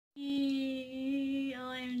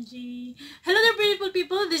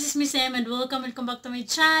people, this is Miss Em and welcome back to my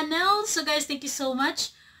channel. So guys, thank you so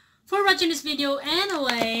much for watching this video.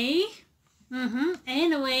 Anyway,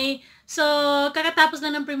 so kakatapos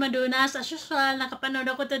na ng Prima Donnas. As usual, nakapanood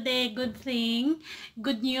ako today. Good thing,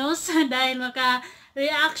 good news dahil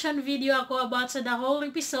maka-reaction video ako about sa the whole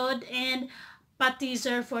episode and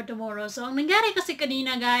pa-teaser for tomorrow. So ang nangyari kasi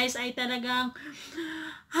kanina guys ay talagang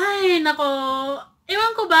ay nako,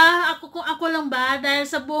 ewan ko ba, kung ako lang ba, dahil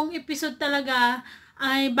sa buong episode talaga,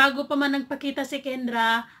 ay bago pa man nagpakita si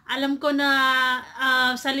Kendra, alam ko na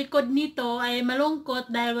sa likod nito ay malungkot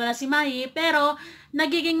dahil wala si Mai, pero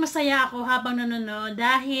nagiging masaya ako habang nanonood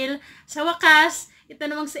dahil sa wakas, ito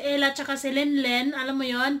namang si Ella at si Lenlen, alam mo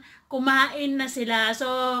yon, kumain na sila. So,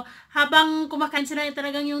 habang kumakain sila,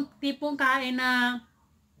 talagang yung tipong kain na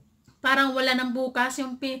parang wala nang bukas,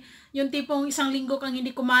 yung tipong isang linggo kang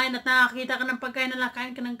hindi kumain at nakakita ka ng pagkain na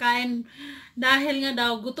kain ka ng kain dahil nga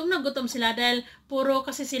daw gutom na gutom sila dahil puro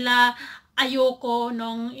kasi sila ayoko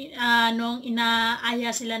nung inaaya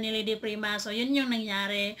sila ni Lady Prima. So yun yung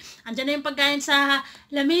nangyari, andyan na yung pagkain sa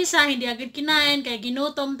lamesa, hindi agad kinain kaya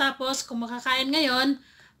ginutom, tapos kung makakain ngayon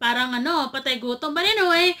parang patay gutom. But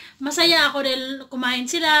anyway, masaya ako dahil kumain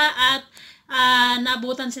sila at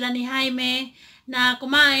naabutan sila ni Jaime na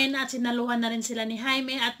kumain at sinaluhan na rin sila ni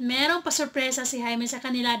Jaime at merong pasurpresa si Jaime sa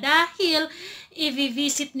kanila dahil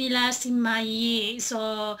i-visit nila si Mai. So,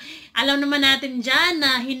 alam naman natin dyan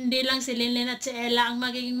na hindi lang si Linlin at si Ella ang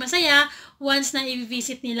magiging masaya once na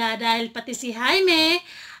i-visit nila dahil pati si Jaime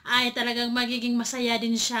ay talagang magiging masaya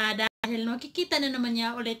din siya dahil makikita na naman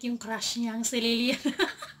niya ulit yung crush niyang si Lilian.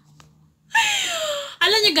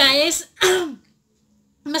 Alam niyo guys,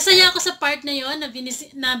 masaya ako sa part na yon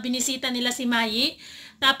na binisita nila si Mai.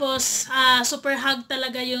 Tapos super hug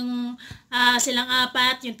talaga yung silang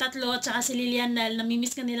apat, yung tatlo at saka si Lilian dahil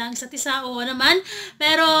namimiss ka nila ang isa't isa. Oo naman.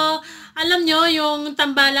 Pero alam nyo, yung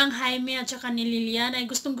tambalang Jaime at saka ni Lilian ay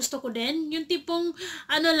gustong gusto ko din. Yung tipong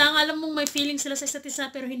alam mong may feeling sila sa isa't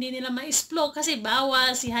isa pero hindi nila ma-explore kasi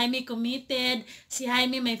bawal. Si Jaime committed, si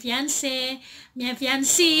Jaime may fiancé, may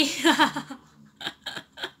fiancé.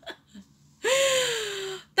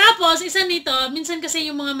 Tapos, isa nito, minsan kasi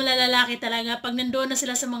yung mga malalalaki talaga, pag nandoon na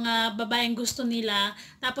sila sa mga babaeng gusto nila,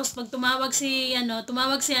 tapos pag tumawag si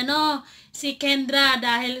Kendra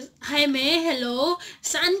dahil, Jaime, hello,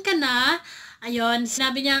 saan ka na? Ayun,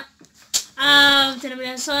 sinabi niya,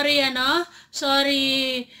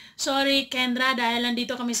 sorry Kendra, dahil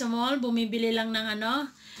nandito kami sa mall, bumibili lang ng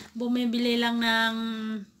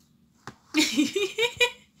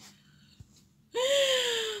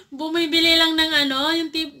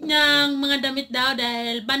yung tip ng mga damit daw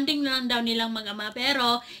dahil banding na lang daw nilang mag-ama,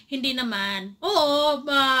 pero hindi naman. Oo,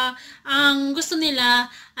 ang gusto nila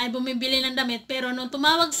ay bumibili ng damit, pero nung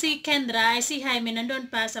tumawag si Kendra ay si Jaime nandun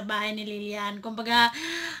pa sa bahay ni Lilian. Kumbaga,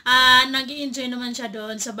 nag-i-enjoy naman siya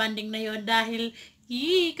doon sa banding na yon dahil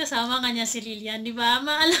kasama nga niya si Lilian, di ba?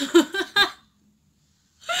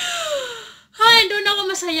 Ay, doon ako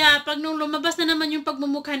masaya. Pag nung lumabas na naman yung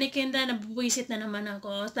pagmumukha ni Kendra, nabubuisit na naman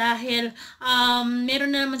ako. Dahil,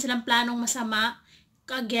 meron na naman silang planong masama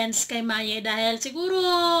against kay Mai. Dahil siguro,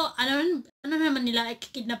 naman nila,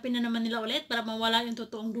 kidnapin na naman nila ulit para mawala yung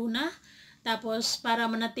totoong Duna. Tapos, para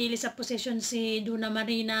manatili sa posisyon si Duna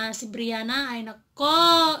Marina, si Brianna, ay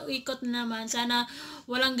nako, ikot na naman. Sana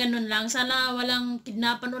walang ganun lang. Sana walang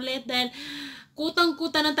kidnapan ulit. Dahil,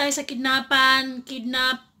 kutang-kuta na tayo sa kidnapan,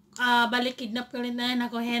 kidnap ka rin na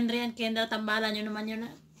ako, Henry and Kendra, tambalan nyo naman yun.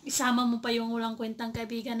 Isama mo pa yung walang kwentang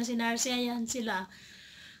kaibigan na si Narcia, yan sila.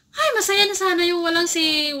 Ay, masaya na sana yung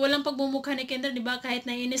walang pagmumukha ni Kendra, di ba? Kahit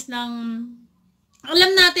naiinis ng,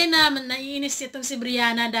 alam natin na naiinis itong si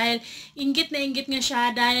Brianna dahil inggit nga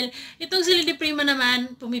siya dahil itong si Lady Prima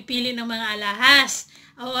naman pumipili ng mga alahas.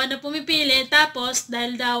 Oo, pumipili, tapos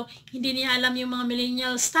dahil daw hindi niya alam yung mga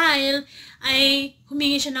millennial style, ay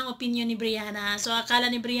humingi siya ng opinion ni Brianna. So akala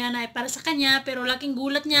ni Brianna ay para sa kanya, pero laking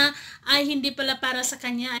gulat niya ay hindi pala para sa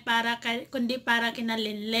kanya, ay kundi para kina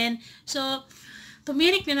Lenlen. So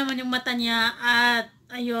tumirik na naman yung mata niya at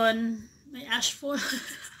ayun, may ashful.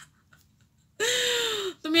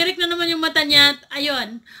 Tumirik na naman yung mata niya at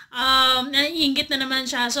ayun, naiinggit na naman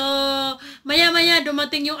siya. So, maya-maya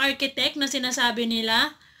dumating yung architect na sinasabi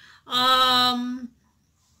nila.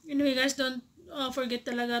 Anyway guys, don't forget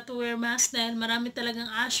talaga to wear mask dahil marami talagang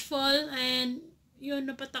ashfall and yun,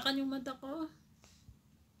 napatakan yung mata ko.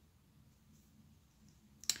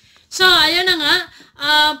 So, ayun na nga,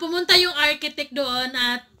 pumunta yung architect doon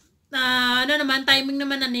at ano naman, timing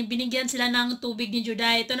naman na binigyan sila ng tubig ni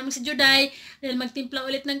Juday. Ito naman si Juday, dahil magtimpla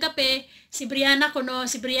ulit ng kape, si Brianna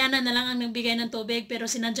na lang ang nagbigay ng tubig, pero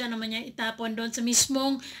sinadya naman niya itapon doon sa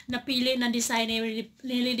mismong napili na design ni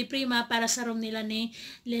Lady Prima para sa room nila ni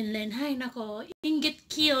Linlin. Hay nako, inggit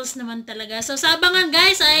kills naman talaga. So sa abangan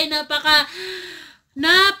guys ay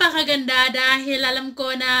napakaganda dahil alam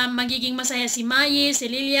ko na magiging masaya si Mayi, si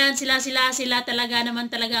Lilian, sila talaga naman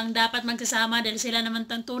talaga ang dapat magsasama dahil sila naman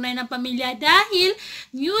ang tunay ng pamilya dahil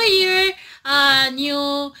New Year,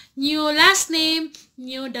 new last name,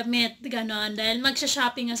 new damit, ganon. Dahil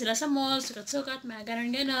magsha-shopping nga sila sa mall, sukat-sukat, mga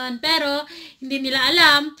ganon-ganon. Pero hindi nila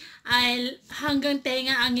alam ay hanggang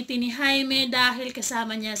tenga ang ngiti ni Jaime dahil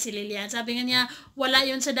kasama niya si Lilian. Sabi nga niya, wala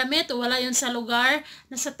yon sa damit, wala yon sa lugar,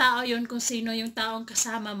 nasa tao yon kung sino yung taong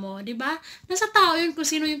kasama mo, di ba? Nasa tao yon kung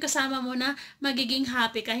sino yung kasama mo na magiging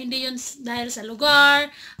happy ka. Hindi yon dahil sa lugar,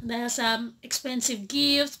 dahil sa expensive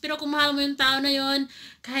gifts, pero kung mahal mo yung tao na yon,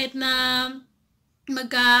 kahit na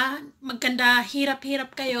magkanda,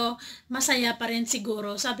 hirap-hirap kayo, masaya pa rin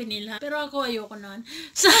siguro, sabi nila. Pero ako ayoko nun.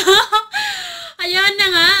 So, ayan na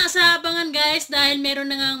nga, sa abangan guys, dahil meron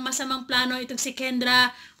na nga masamang plano itong si Kendra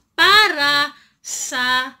para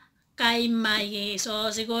sa kay Maye. So,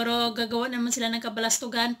 siguro gagawa naman sila ng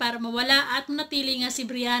kabalastugan para mawala at manatili nga si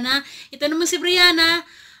Brianna. Ito naman si Brianna,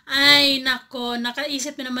 ay nako,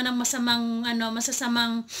 nakaisip na naman ng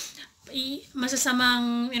masasamang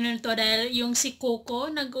to dahil yung si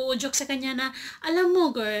Coco nag-joke sa kanya na, alam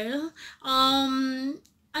mo girl,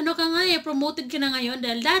 ano ka nga promoted ka na ngayon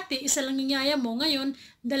dahil dati isa lang yung yaya mo, ngayon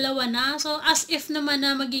dalawa na. So as if naman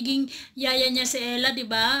na magiging yaya niya si Ella, di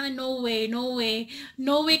ba? No way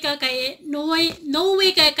ka kay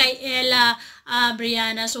Ella,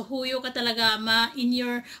 Brianna. So huyo ka talaga, in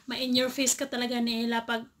your face ka talaga ni Ella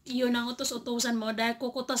pag yun ang utos-utusan mo dahil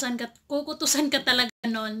kukutusan ka talaga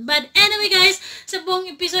nun. But anyway guys, sa buong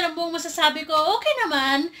episode, ang buong masasabi ko, okay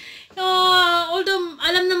naman. Although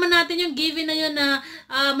alam naman natin yung given na yun na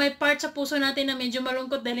may part sa puso natin na medyo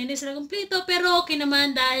malungkot dahil hindi sila kumpleto, pero okay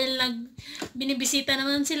naman dahil binibisita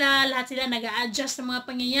naman sila, lahat sila nag-a-adjust ng mga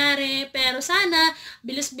pangyayari, pero sana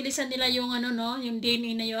bilis-bilisan nila yung yung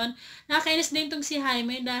DNA na yon. Nakakainis din tong si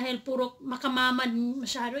Jaime dahil puro makamama,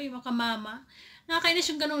 masyado yung makamama.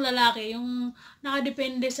 Nakakainis yung ganong lalaki, yung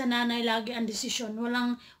nakadepende sa nanay lagi ang desisyon,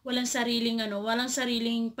 walang sariling walang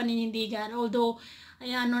sariling paninindigan. Although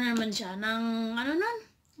ay naman siya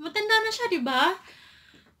matanda na siya, di ba?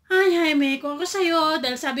 Ay, Jaime, kung ako sa'yo,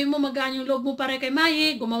 dahil sabi mo magaan yung loob mo para kay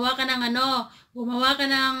Mayi, gumawa ka ng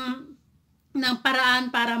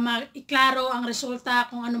paraan para maiklaro ang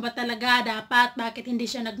resulta kung ano ba talaga dapat, bakit hindi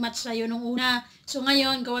siya nagmatch sa'yo nung una. So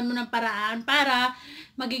ngayon, gawan mo ng paraan para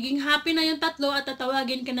magiging happy na yung tatlo at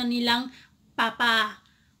tatawagin ka na nilang Papa.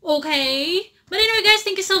 Okay? But anyway guys,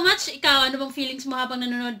 thank you so much. Ikaw, ano bang feelings mo habang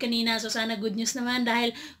nanonood kanina? So sana good news naman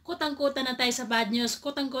dahil kutang-kuta na tayo sa bad news,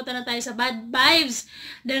 kutang-kuta na tayo sa bad vibes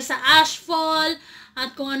dahil sa ashfall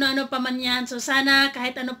at kung ano-ano pa man yan. So sana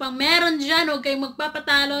kahit ano pang meron dyan, huwag kayong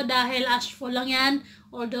magpapatalo dahil ashfall lang yan.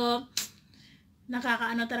 Although,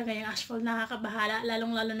 nakakaano talaga yung ashfall, nakakabahala,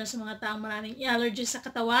 lalong-lalo na sa mga taong maraming allergies sa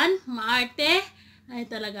katawan, maarte, ay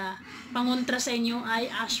talaga, pangontra sa inyo ay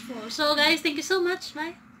ashfall. So guys, thank you so much.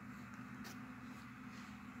 Bye!